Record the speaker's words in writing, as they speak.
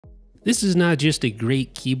This is not just a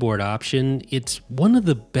great keyboard option, it's one of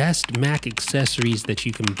the best Mac accessories that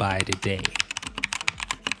you can buy today.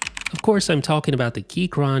 Of course, I'm talking about the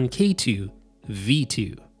Keychron K2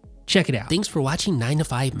 V2. Check it out. Thanks for watching 9 to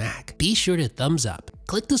 5 Mac. Be sure to thumbs up,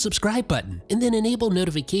 click the subscribe button, and then enable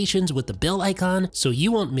notifications with the bell icon so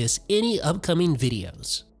you won't miss any upcoming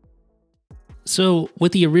videos. So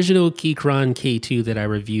with the original Keychron K2 that I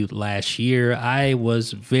reviewed last year, I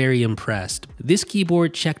was very impressed. This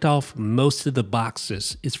keyboard checked off most of the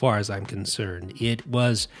boxes as far as I'm concerned. It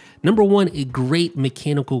was, number one, a great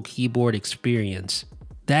mechanical keyboard experience.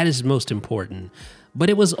 That is most important.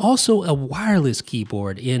 But it was also a wireless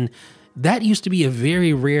keyboard, and that used to be a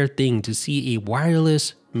very rare thing to see a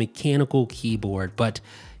wireless mechanical keyboard. But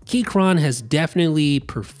Keychron has definitely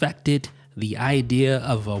perfected the idea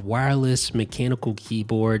of a wireless mechanical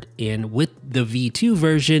keyboard, and with the V2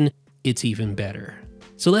 version, it's even better.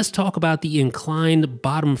 So let's talk about the inclined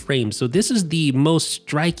bottom frame. So this is the most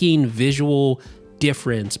striking visual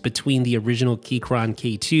difference between the original Keychron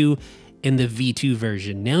K2 and the V2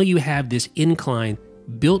 version. Now you have this incline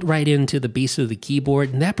built right into the base of the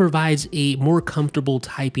keyboard, and that provides a more comfortable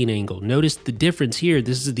typing angle. Notice the difference here.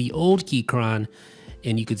 This is the old Keychron,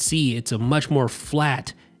 and you can see it's a much more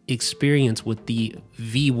flat experience with the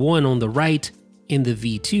V1 on the right and the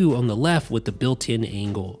V2 on the left with the built-in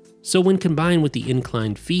angle. So when combined with the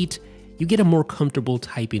inclined feet, you get a more comfortable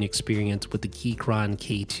typing experience with the Keychron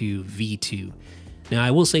K2 V2. Now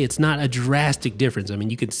I will say it's not a drastic difference. I mean,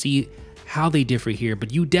 you can see how they differ here,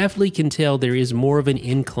 but you definitely can tell there is more of an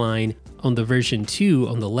incline on the version 2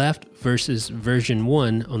 on the left versus version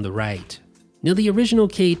 1 on the right. Now the original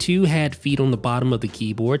K2 had feet on the bottom of the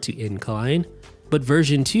keyboard to incline, but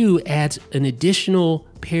version 2 adds an additional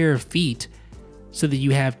pair of feet so that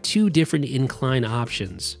you have two different incline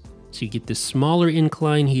options. So you get the smaller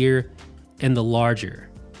incline here and the larger.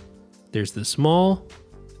 There's the small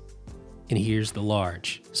and here's the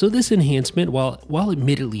large. So this enhancement, while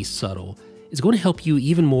admittedly subtle, is going to help you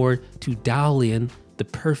even more to dial in the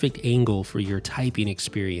perfect angle for your typing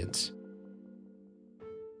experience.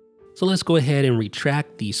 So let's go ahead and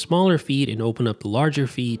retract the smaller feet and open up the larger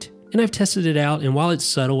feet. And I've tested it out, and while it's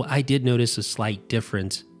subtle, I did notice a slight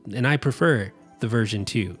difference, and I prefer the version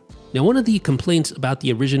 2. Now, one of the complaints about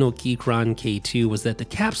the original Keychron K2 was that the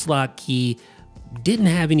caps lock key didn't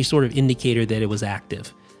have any sort of indicator that it was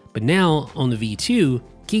active. But now, on the V2,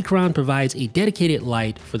 Keychron provides a dedicated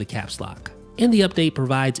light for the caps lock. And the update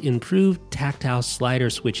provides improved tactile slider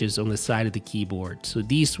switches on the side of the keyboard. So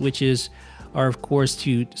these switches are of course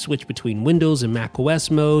to switch between Windows and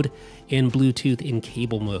macOS mode and Bluetooth and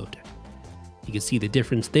cable mode. You can see the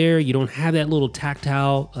difference there. You don't have that little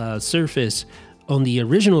tactile surface on the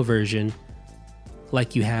original version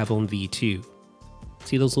like you have on V2.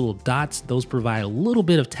 See those little dots? Those provide a little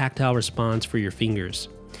bit of tactile response for your fingers.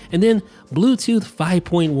 And then Bluetooth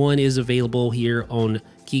 5.1 is available here on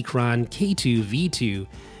Keychron K2 V2.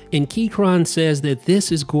 And Keychron says that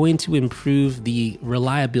this is going to improve the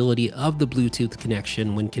reliability of the Bluetooth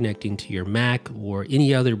connection when connecting to your Mac or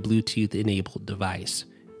any other Bluetooth-enabled device.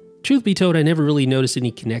 Truth be told, I never really noticed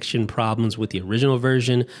any connection problems with the original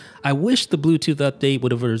version. I wish the Bluetooth update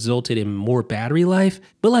would have resulted in more battery life,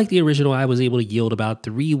 but like the original, I was able to yield about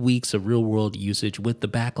 3 weeks of real-world usage with the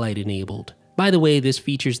backlight enabled. By the way, this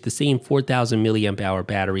features the same 4,000 mAh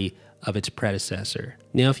battery of its predecessor.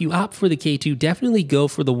 Now, if you opt for the K2, definitely go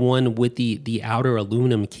for the one with the outer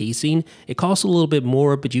aluminum casing. It costs a little bit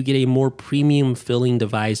more, but you get a more premium feeling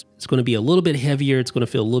device. It's going to be a little bit heavier. It's going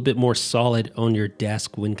to feel a little bit more solid on your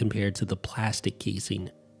desk when compared to the plastic casing.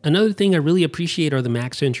 Another thing I really appreciate are the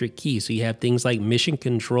Mac-centric keys. So you have things like Mission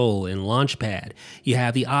Control and Launchpad. You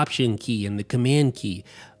have the Option key and the Command key,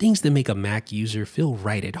 things that make a Mac user feel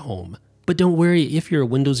right at home. But don't worry, if you're a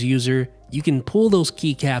Windows user, you can pull those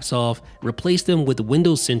keycaps off, replace them with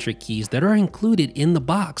Windows-centric keys that are included in the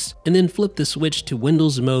box, and then flip the switch to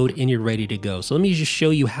Windows mode and you're ready to go. So let me just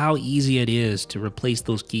show you how easy it is to replace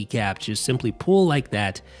those keycaps. Just simply pull like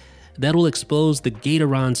that. That'll expose the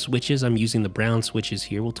Keychron switches. I'm using the brown switches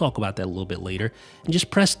here. We'll talk about that a little bit later. And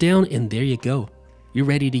just press down and there you go. You're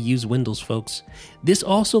ready to use Windows, folks. This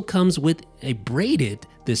also comes with a braided,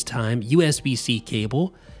 this time, USB-C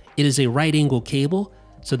cable. It is a right angle cable,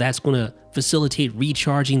 so that's going to facilitate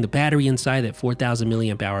recharging the battery inside that 4,000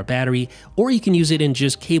 mAh battery, or you can use it in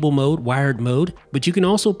just cable mode, wired mode, but you can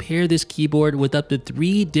also pair this keyboard with up to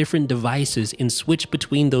 3 different devices and switch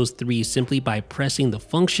between those 3 simply by pressing the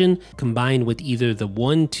function combined with either the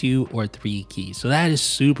 1, 2, or 3 keys. So that is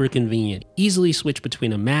super convenient. Easily switch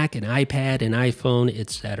between a Mac, an iPad, an iPhone,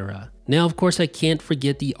 etc. Now, of course, I can't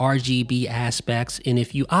forget the RGB aspects, and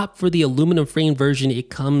if you opt for the aluminum frame version, it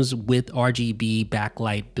comes with RGB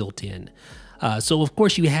backlight built in. So of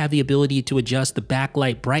course you have the ability to adjust the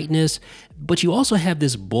backlight brightness, but you also have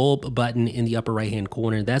this bulb button in the upper right hand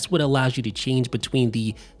corner. That's what allows you to change between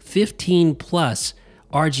the 15 plus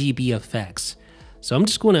RGB effects. So I'm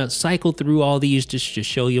just going to cycle through all these just to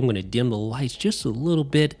show you. I'm going to dim the lights just a little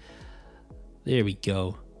bit. There we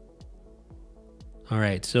go. All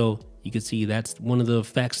right, so you can see that's one of the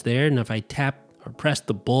effects there. And if I tap or press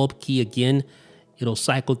the bulb key again, it'll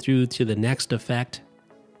cycle through to the next effect.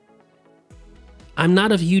 I'm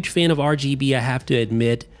not a huge fan of RGB, I have to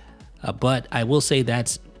admit, but I will say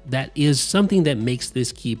that is something that makes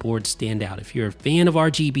this keyboard stand out. If you're a fan of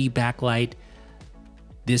RGB backlight,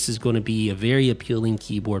 this is going to be a very appealing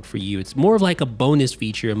keyboard for you. It's more of like a bonus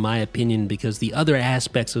feature in my opinion, because the other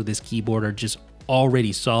aspects of this keyboard are just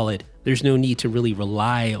already solid. There's no need to really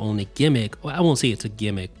rely on a gimmick. Well, I won't say it's a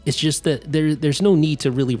gimmick. It's just that there's no need to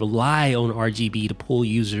really rely on RGB to pull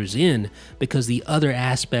users in, because the other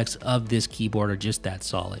aspects of this keyboard are just that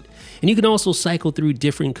solid. And you can also cycle through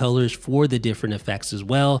different colors for the different effects as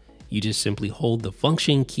well. You just simply hold the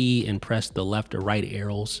function key and press the left or right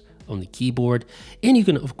arrows on the keyboard. And you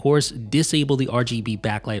can, of course, disable the RGB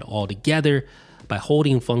backlight altogether by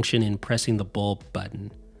holding function and pressing the bulb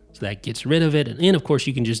button. So that gets rid of it. And of course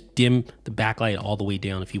you can just dim the backlight all the way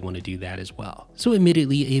down if you want to do that as well. So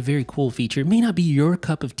admittedly, a very cool feature. It may not be your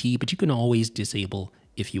cup of tea, but you can always disable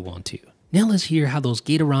if you want to. Now let's hear how those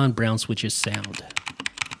Keychron brown switches sound.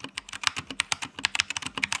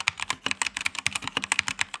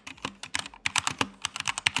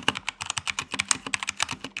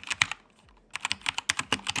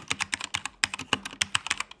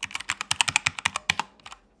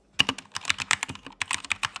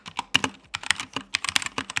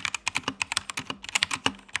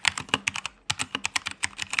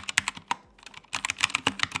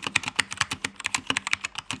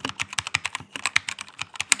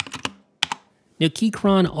 Now,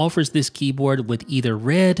 Keychron offers this keyboard with either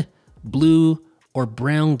red, blue, or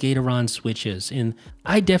brown Keychron switches, and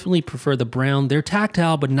I definitely prefer the brown. They're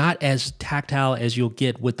tactile, but not as tactile as you'll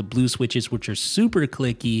get with the blue switches, which are super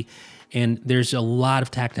clicky, and there's a lot of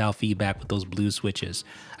tactile feedback with those blue switches.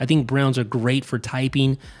 I think browns are great for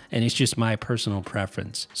typing, and it's just my personal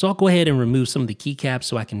preference. So I'll go ahead and remove some of the keycaps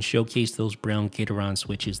so I can showcase those brown Keychron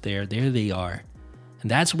switches there. There they are. And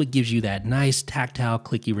that's what gives you that nice tactile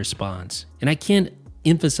clicky response. And I can't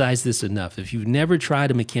emphasize this enough. If you've never tried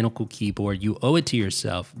a mechanical keyboard, you owe it to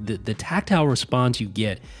yourself. The tactile response you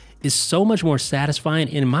get is so much more satisfying.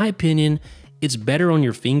 And in my opinion, it's better on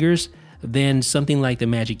your fingers than something like the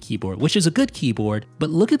Magic Keyboard, which is a good keyboard, but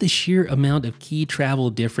look at the sheer amount of key travel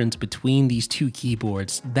difference between these two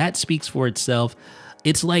keyboards. That speaks for itself.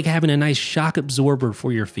 It's like having a nice shock absorber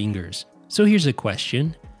for your fingers. So here's a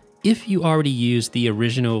question. If you already use the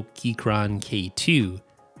original Keychron K2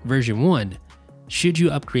 version 1, should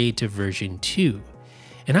you upgrade to version 2?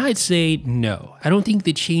 And I'd say no. I don't think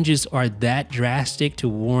the changes are that drastic to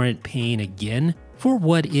warrant paying again for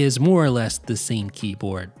what is more or less the same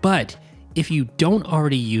keyboard. But if you don't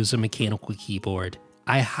already use a mechanical keyboard,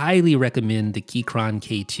 I highly recommend the Keychron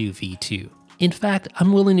K2 V2. In fact,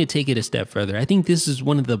 I'm willing to take it a step further. I think this is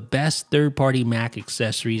one of the best third-party Mac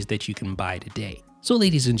accessories that you can buy today. So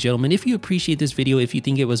ladies and gentlemen, if you appreciate this video, if you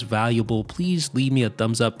think it was valuable, please leave me a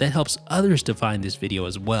thumbs up. That helps others to find this video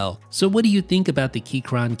as well. So what do you think about the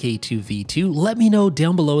Keychron K2 V2? Let me know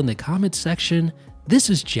down below in the comments section.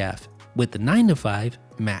 This is Jeff with the 9 to 5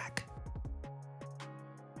 Mac.